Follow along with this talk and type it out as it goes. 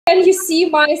Can you see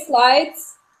my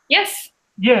slides? Yes.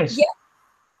 Yes.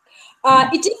 Yeah.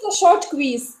 It is a short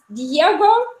quiz.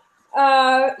 Diego,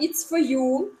 it's for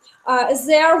you.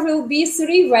 There will be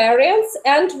 3 variants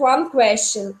and 1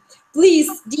 question. Please,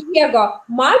 Diego,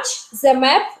 match the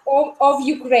map of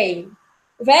Ukraine.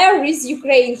 Where is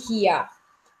Ukraine here?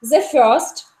 The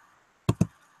first,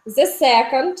 the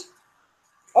second,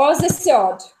 or the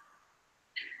third?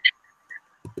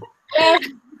 Where is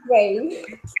Ukraine?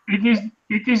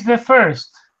 It is the first.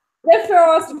 The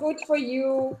first, good for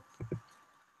you.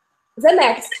 The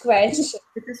next question.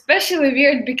 It's especially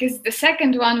weird because the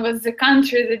second one was the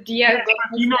country that Diego. Yes,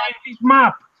 but you know,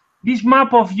 in this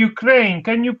map of Ukraine,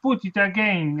 can you put it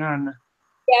again, Anna?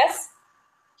 Yes.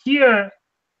 Here,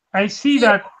 I see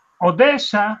that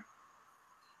Odessa.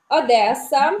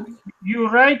 Odessa. You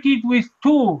write it with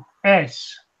 2 S.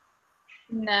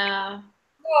 No.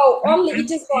 No, only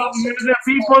it is Russian. The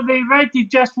people, they write it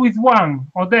just with 1,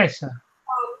 Odessa.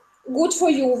 Good for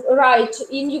you, right.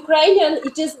 In Ukrainian,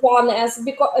 it is 1 S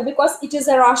because it is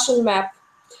a Russian map.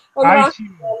 I see.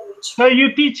 So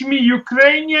you teach me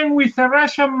Ukrainian with a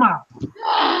Russian map.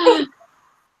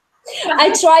 I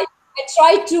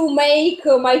try to make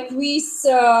my quiz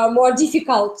more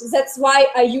difficult. That's why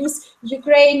I use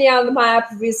Ukrainian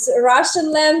map with Russian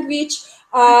language,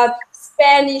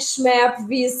 Spanish map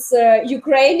with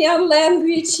Ukrainian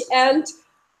language, and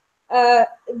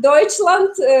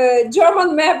Deutschland German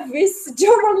map with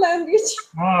German language.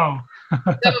 Wow.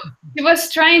 So he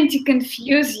was trying to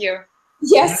confuse you.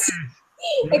 Yes,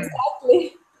 exactly.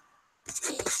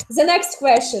 The next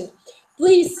question.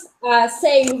 Please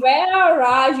say where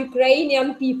are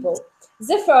Ukrainian people?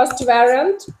 The first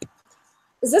variant,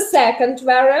 the second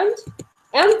variant,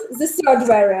 and the third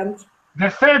variant. The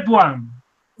third one.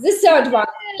 The third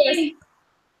one, yes.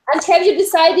 And have you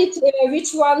decided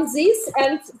which one this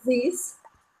and this?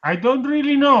 I don't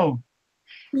really know.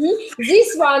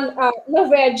 This one,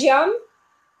 Norwegian.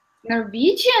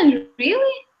 Norwegian,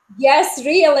 really? Yes,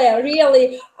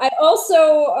 really. I also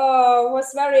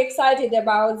was very excited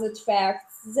about that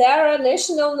fact. There are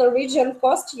national Norwegian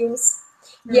costumes.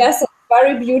 Yes,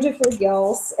 very beautiful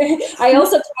girls. I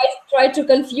also try to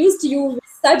confuse you with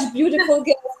such beautiful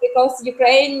girls because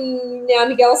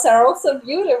Ukrainian girls are also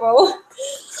beautiful.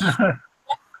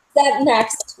 That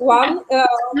next one.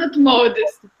 Not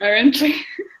modest, apparently.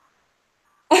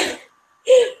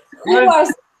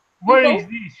 Where is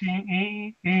this?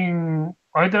 In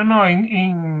I don't know,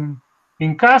 in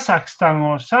Kazakhstan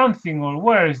or something, or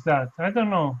where is that? I don't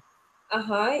know.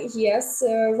 Yes,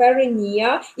 very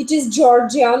near. It is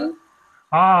Georgian.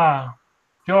 Ah,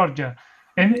 Georgia.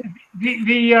 And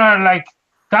they are like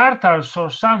Tartars or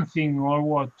something, or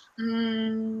what?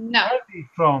 No. Where are they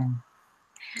from?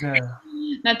 There.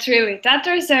 Not really.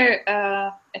 Tatars are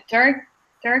a Turk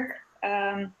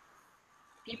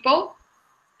people,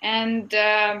 and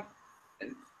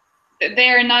they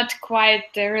are not quite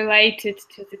related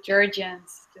to the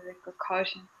Georgians, to the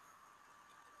Caucasians.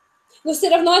 Но все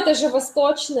равно это же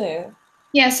восточные.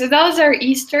 Yeah, so those are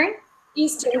Eastern.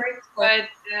 Eastern. But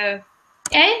yeah,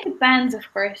 it depends, of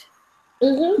course.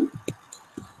 The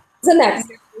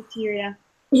next. Criteria.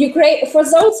 Ukraine, for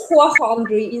those who are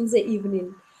hungry in the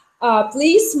evening,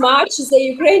 please match the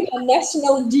Ukrainian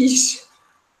national dish.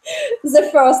 The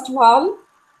first one,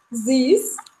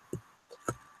 this,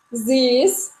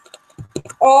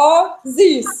 or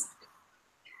this.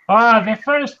 The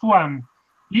first one.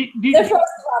 The first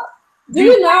one. Do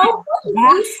you know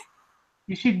what is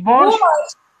this? Is it borscht?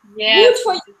 Yeah. Good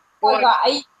for you.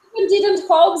 I even didn't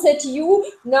hope that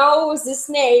you know this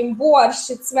name, borscht.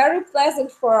 It's very pleasant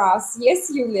for us. Yes,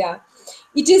 Yulia.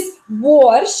 It is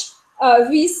borscht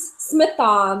with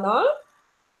smetana.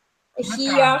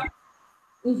 Here.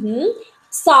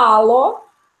 Salo.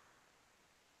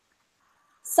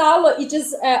 Salo, it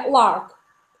is lark.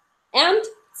 And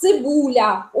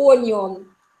cebula, onion.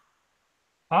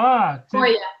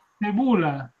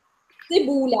 Cebula.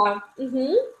 Cebula.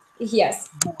 Yes.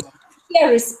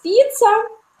 Here is pizza.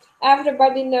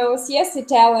 Everybody knows. Yes,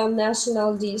 Italian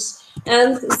national dish.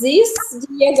 And this,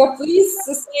 Diego, please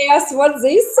say us what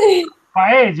this is.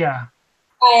 Paella.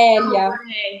 Paella.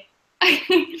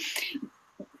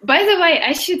 By the way,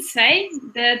 I should say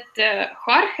that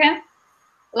Jorge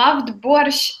loved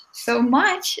borscht so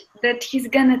much that he's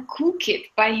gonna cook it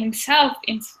by himself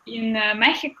in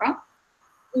Mexico.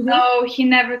 No, he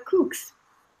never cooks.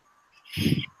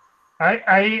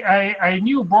 I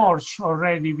knew borscht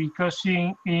already because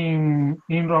in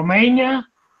Romania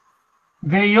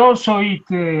they also eat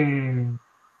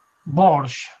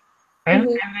borscht, and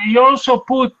they also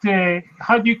put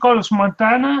how do you call it,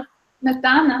 smetana?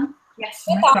 Smetana, yes.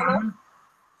 Smetana.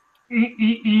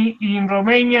 in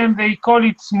Romanian they call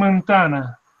it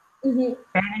smântana. Mhm.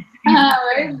 And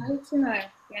Very similar.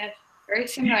 Yes, very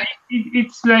similar.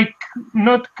 it's like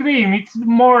not cream, it's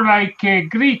more like a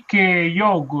Greek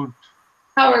yogurt.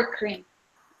 Sour cream.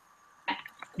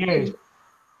 Yes.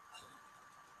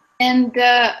 And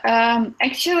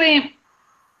actually,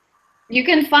 you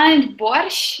can find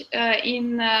borscht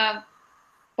in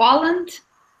Poland,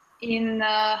 in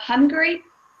Hungary,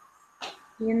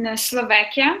 in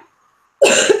Slovakia,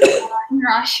 in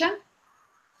Russia.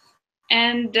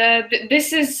 And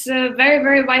this is a very,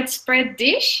 very widespread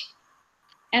dish.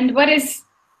 And what is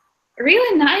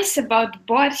really nice about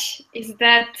borscht is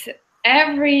that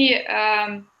every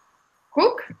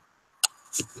cook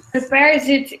prepares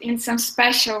it in some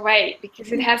special way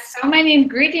because it has so many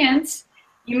ingredients.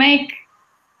 You make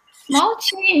small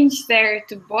change there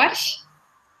to borscht,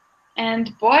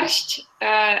 and borscht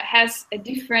has a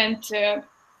different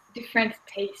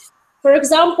taste. For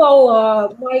example,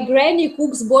 my granny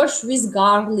cooks borscht with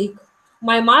garlic.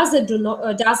 My mother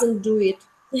doesn't do it.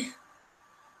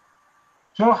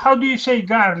 So how do you say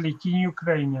garlic in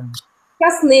Ukrainian?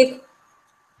 Часник.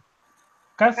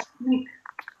 Kasnik.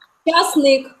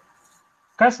 Часник.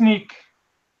 Kasnik.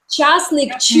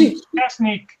 Часник.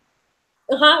 Chasnik.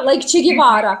 Like Che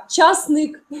Guevara.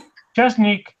 Часник.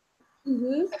 Chasnik.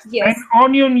 Yes. And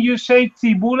onion, you say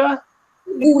цибуля?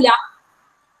 Гуля.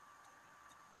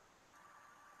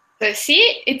 So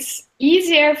see, it's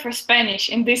easier for Spanish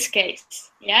in this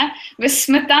case. Yeah, with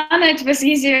smetana it was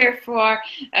easier for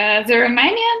the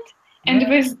Romanian, and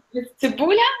with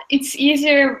cebola it's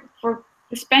easier for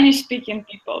the Spanish-speaking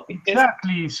people.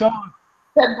 Exactly. So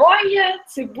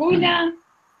cebola,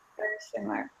 very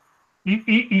similar.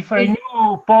 If I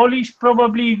knew Polish,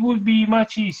 probably it would be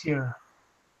much easier.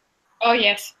 Oh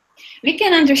yes, we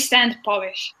can understand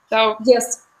Polish. So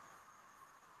yes.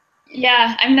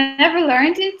 Yeah, I've never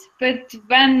learned it, but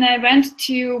when I went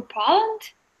to Poland,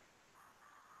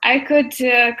 I could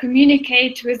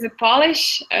communicate with the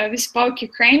Polish. We spoke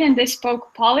Ukrainian, they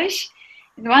spoke Polish.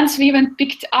 And once we even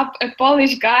picked up a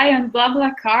Polish guy on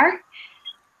BlaBlaCar.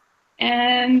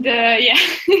 And yeah,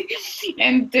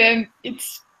 and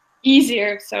it's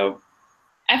easier. So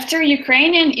after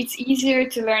Ukrainian, it's easier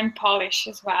to learn Polish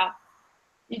as well.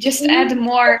 You just add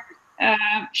more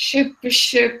shup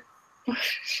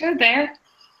there.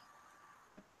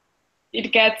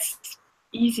 It gets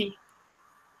easy.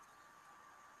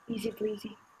 Easy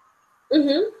breezy.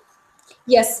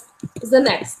 Yes, the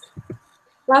next.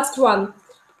 Last one.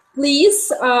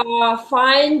 Please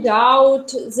find out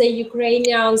the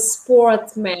Ukrainian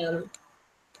sportsman.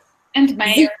 And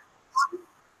mayor.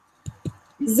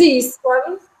 This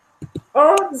one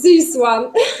or this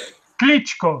one?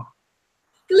 Klitschko.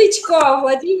 Klitschko,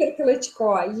 Vladimir Klitschko,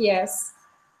 yes.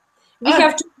 We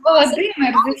have to.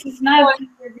 Volodymyr, this is not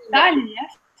Vitaly,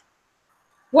 yes?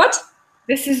 What?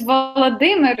 This is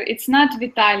Volodymyr, it's not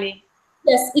Vitaly.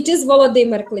 Yes, it is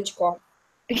Volodymyr Klitschko.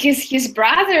 Because his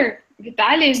brother,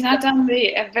 Vitaly, is not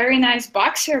only a very nice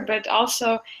boxer, but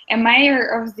also a mayor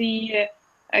of the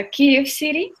Kiev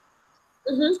city.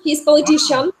 He's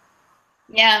politician.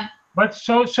 Yeah. But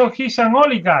so he's an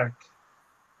oligarch.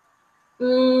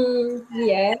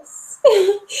 Yes.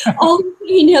 All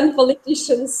Ukrainian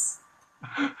politicians.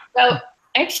 Well,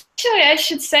 actually, I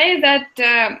should say that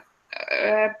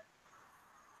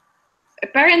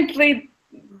apparently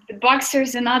the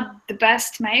boxers are not the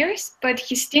best mayors, but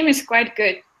his team is quite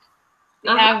good.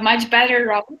 They have much better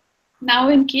role. Now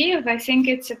in Kiev, I think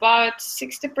it's about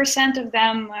 60% of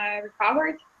them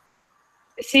recovered.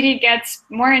 The city gets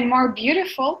more and more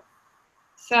beautiful,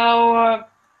 so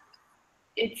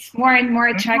it's more and more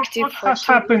attractive. What has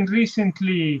happened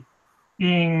recently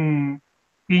in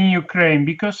Ukraine?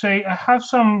 Because I have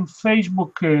some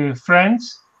Facebook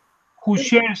friends who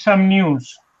share some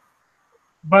news,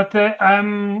 but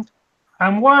I'm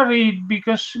worried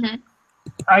because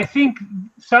I think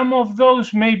some of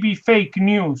those may be fake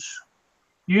news.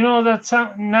 You know that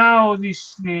now they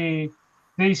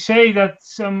say that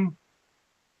some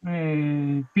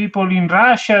people in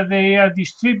Russia, they are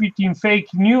distributing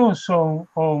fake news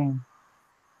on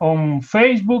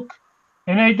Facebook,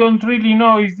 and I don't really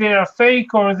know if they are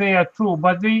fake or they are true,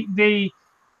 but they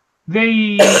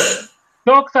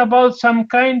talked about some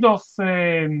kind of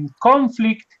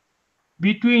conflict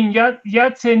between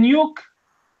Yatsenyuk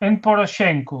and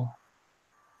Poroshenko.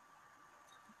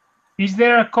 Is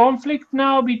there a conflict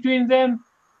now between them?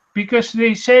 Because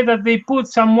they say that they put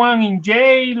someone in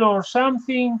jail or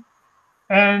something,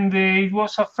 and it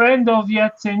was a friend of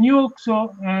Yatsenyuk,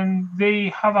 and they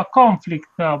have a conflict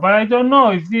now. But I don't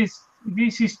know if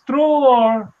this is true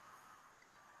or.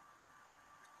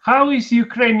 How is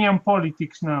Ukrainian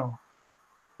politics now?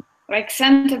 Like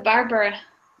Santa Barbara.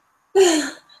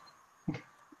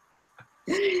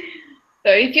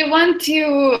 So if you want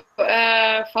to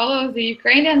follow the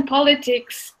Ukrainian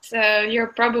politics, you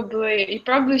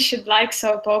probably should like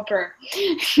soap opera.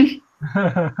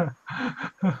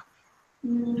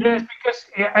 Yes, because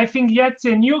I think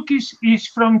Yatsenyuk is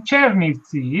from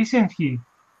Chernivtsi, isn't he?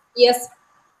 Yes.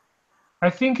 I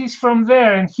think he's from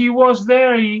there, and he was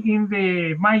there in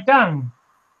the Maidan,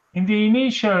 in the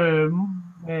initial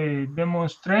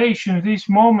demonstration, these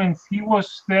moments, he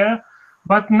was there.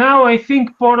 But now I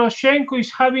think Poroshenko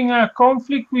is having a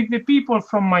conflict with the people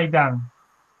from Maidan.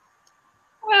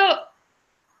 Well,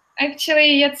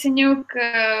 actually, Yatsenyuk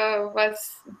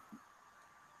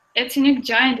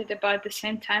joined at about the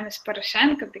same time as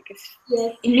Poroshenko, because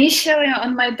initially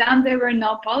on Maidan there were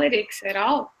no politics at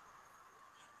all.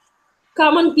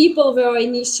 Common people were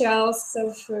initials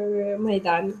of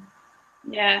Maidan.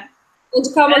 Yeah.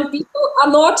 And common people are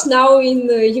not now in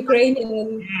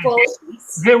Ukrainian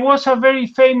politics. There was a very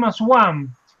famous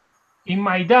one in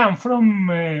Maidan from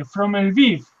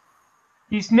Lviv.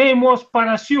 His name was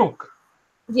Parasyuk.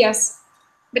 Yes.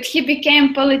 But he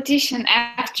became politician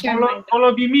after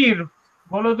Volodymyr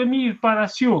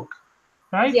Parasyuk,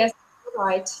 right? Yes,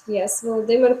 right. Yes,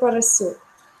 Volodymyr Parasyuk.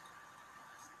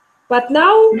 But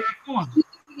now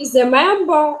he is a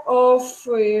member of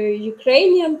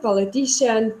Ukrainian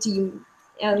politician team,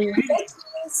 and that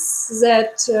means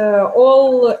that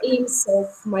all aims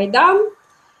of Maidan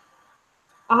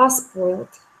are spoiled.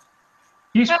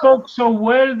 He spoke so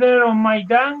well there on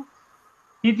Maidan.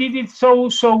 He did it so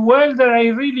well that I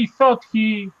really thought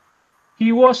he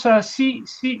was a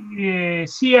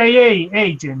CIA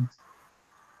agent.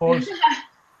 Or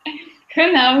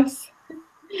who knows?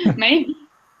 Maybe.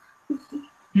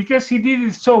 Because he did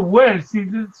it so well, he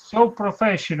did it so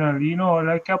professional, you know,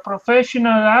 like a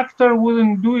professional actor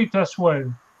wouldn't do it as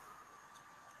well.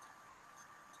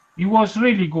 He was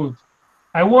really good.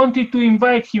 I wanted to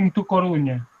invite him to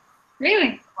Coruña.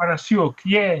 Really? Parasyuk,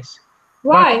 yes.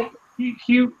 Why? But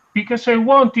because I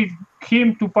wanted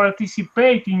him to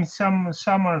participate in some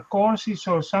summer courses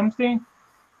or something.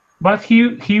 But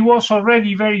he was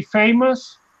already very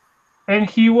famous, and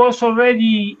he was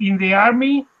already in the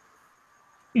army.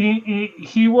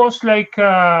 He was like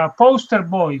a poster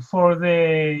boy for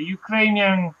the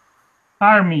Ukrainian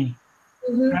army,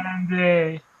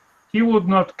 and he would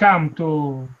not come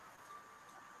to,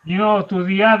 you know, to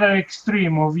the other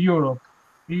extreme of Europe.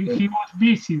 He was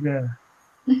busy there.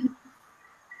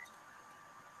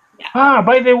 Yeah.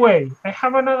 By the way, I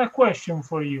have another question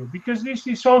for you, because this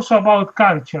is also about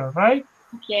culture, right?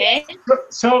 Okay.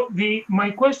 So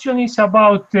my question is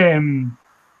about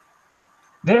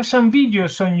there are some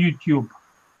videos on YouTube.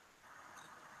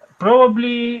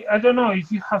 Probably, I don't know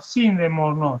if you have seen them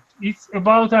or not. It's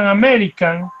about an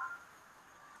American.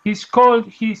 His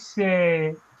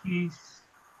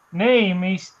name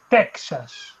is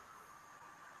Texas.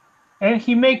 And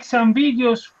he makes some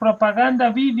videos,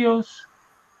 propaganda videos,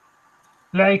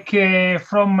 like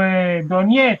from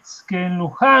Donetsk and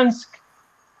Luhansk,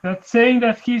 that saying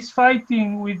that he's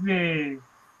fighting with the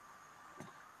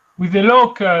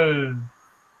local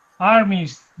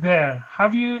armies there.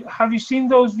 Have you seen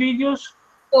those videos?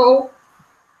 No.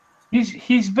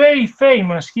 He's very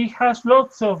famous. He has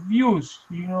lots of views.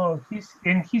 You know,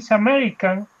 he's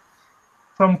American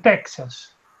from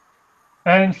Texas,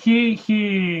 and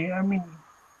I mean,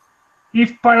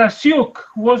 if Parasyuk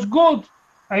was good,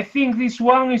 I think this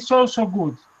one is also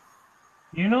good.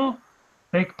 You know,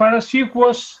 like Parasyuk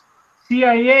was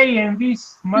CIA, and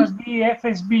this must be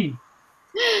FSB.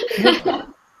 You know?